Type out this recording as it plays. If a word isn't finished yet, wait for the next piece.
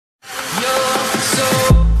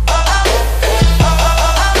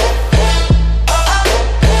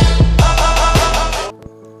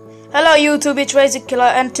YouTube, it's Razor Killer,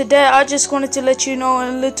 and today I just wanted to let you know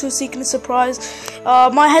a little secret surprise.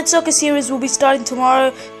 My head soccer series will be starting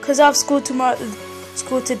tomorrow because I have school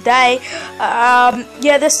today.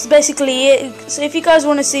 Yeah, that's basically it. So if you guys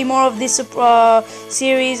want to see more of this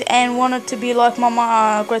series and want it to be like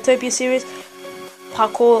my Growtopia series,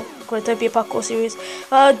 Growtopia parkour series,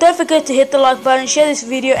 don't forget to hit the like button, share this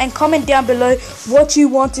video, and comment down below what you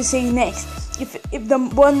want to see next. If the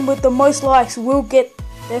one with the most likes will get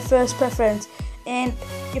their first preference, and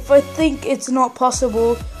if I think it's not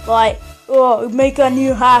possible, like make a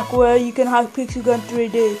new hack where you can hack Pixel Gun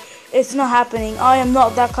 3D, it's not happening. I am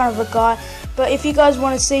not that kind of a guy. But if you guys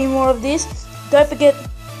want to see more of this, don't forget,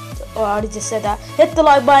 I already just said that, hit the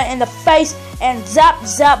like button in the face and zap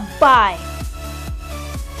bye.